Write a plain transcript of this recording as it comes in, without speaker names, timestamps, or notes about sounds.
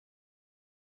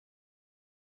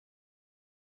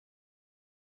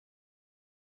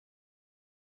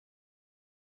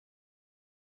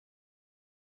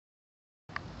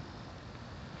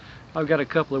I've got a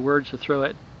couple of words to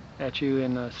throw at you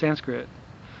in Sanskrit.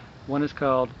 One is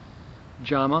called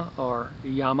Jama or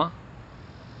Yama,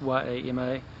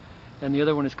 Y-A-M-A, and the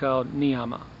other one is called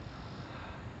Niyama.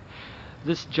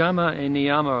 This Yama and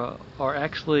Niyama are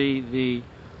actually the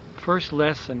first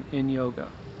lesson in yoga,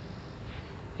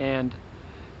 and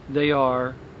they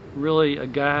are really a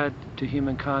guide to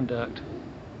human conduct.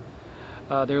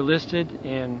 They're listed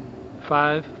in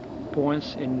 5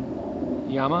 points in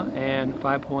Yama and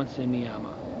 5 points in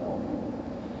Niyama.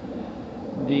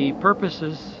 The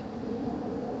purposes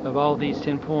of all these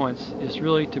 10 points is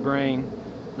really to bring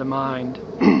the mind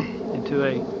into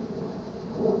a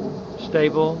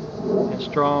stable and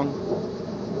strong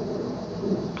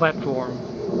platform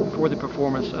for the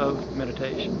performance of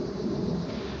meditation.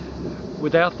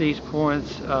 Without these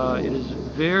points, it is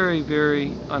very,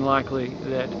 very unlikely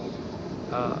that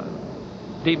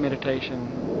deep meditation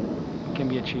can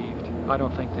be achieved. I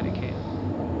don't think that it can.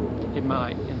 It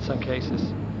might in some cases.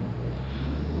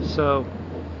 So,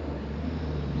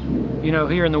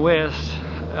 here in the West,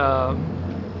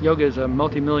 yoga is a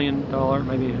multi-million-dollar,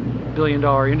 maybe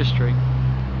billion-dollar industry.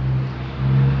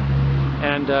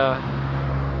 And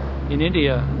in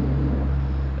India,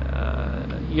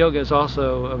 yoga is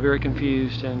also a very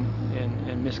confused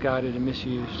and misguided and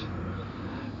misused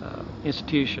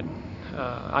institution.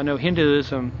 I know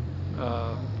Hinduism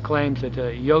claims that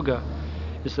yoga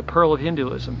is the pearl of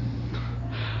Hinduism,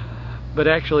 but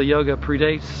actually yoga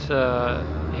predates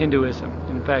Hinduism.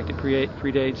 In fact, it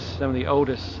predates some of the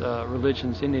oldest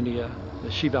religions in India, the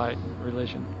Shivite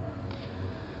religion.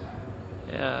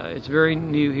 It's very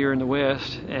new here in the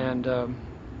West, and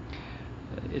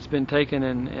it's been taken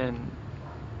and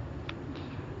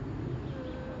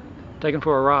taken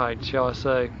for a ride, shall I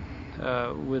say,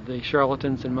 with the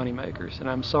charlatans and moneymakers, and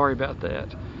I'm sorry about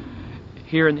that.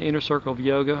 Here in the inner circle of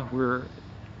yoga, we're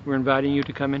inviting you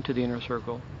to come into the inner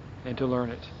circle and to learn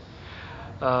it.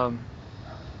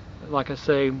 Like I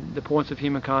say, the points of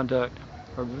human conduct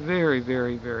are very,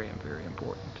 very, very, very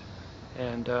important,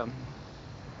 and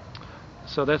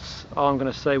so that's all I'm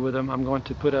going to say with them. I'm going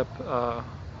to put up a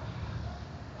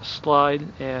slide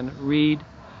and read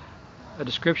a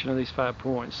description of these 5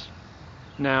 points.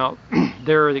 Now,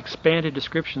 there are expanded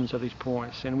descriptions of these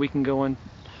points, and we can go in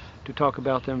to talk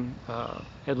about them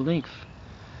at length,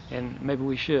 and maybe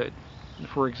we should.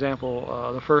 For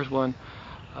example, the first one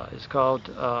is called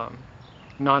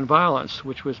nonviolence,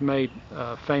 which was made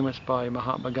famous by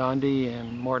Mahatma Gandhi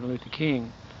and Martin Luther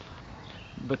King.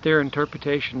 But their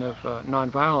interpretation of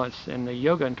nonviolence and the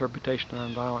yoga interpretation of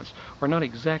nonviolence are not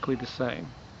exactly the same.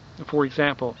 For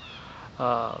example,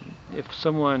 if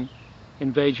someone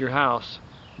invades your house,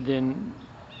 then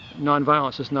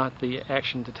nonviolence is not the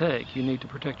action to take. You need to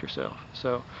protect yourself.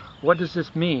 So what does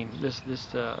this mean?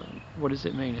 What does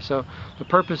it mean? So the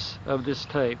purpose of this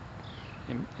tape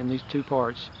in these 2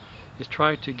 parts is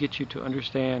try to get you to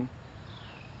understand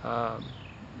the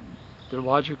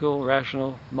logical,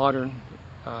 rational, modern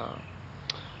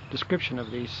description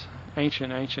of these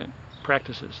ancient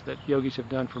practices that yogis have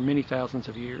done for many thousands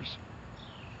of years.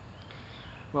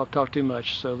 Well, I've talked too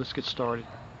much, so let's get started.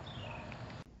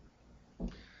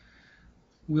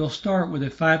 We'll start with the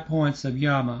 5 points of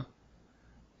Yama,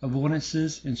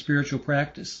 avoidances in spiritual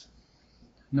practice.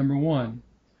 Number 1,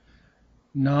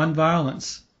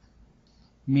 non-violence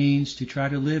means to try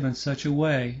to live in such a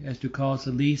way as to cause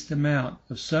the least amount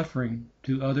of suffering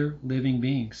to other living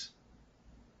beings.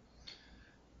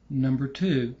 Number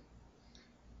 2,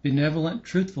 benevolent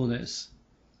truthfulness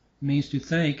means to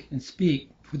think and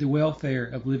speak for the welfare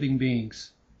of living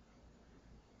beings.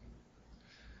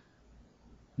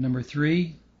 Number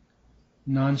 3,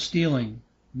 non-stealing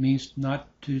means not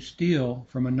to steal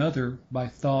from another by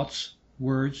thoughts,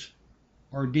 words,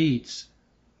 or deeds.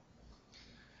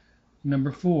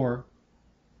 Number 4,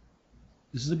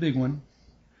 this is a big one,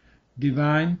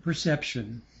 divine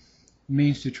perception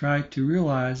means to try to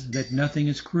realize that nothing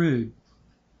is crude.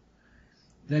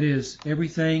 That is,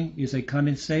 everything is a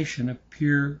condensation of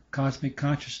pure cosmic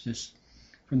consciousness,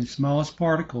 from the smallest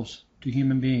particles to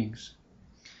human beings.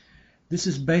 This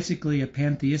is basically a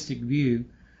pantheistic view,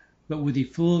 but with the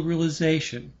full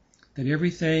realization that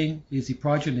everything is the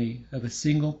progeny of a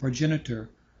single progenitor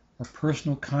or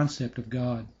personal concept of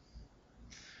God.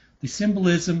 The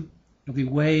symbolism of the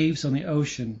waves on the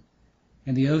ocean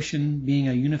and the ocean being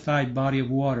a unified body of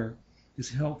water is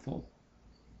helpful.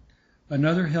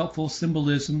 Another helpful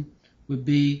symbolism would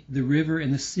be the river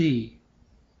and the sea.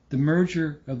 The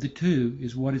merger of the two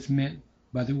is what is meant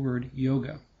by the word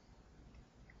yoga.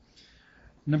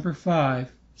 Number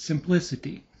 5,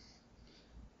 simplicity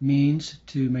means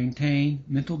to maintain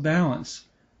mental balance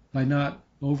by not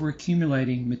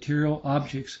over-accumulating material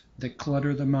objects that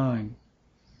clutter the mind.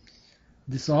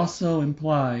 This also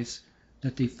implies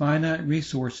that the finite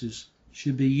resources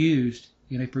should be used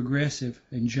in a progressive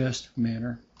and just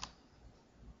manner.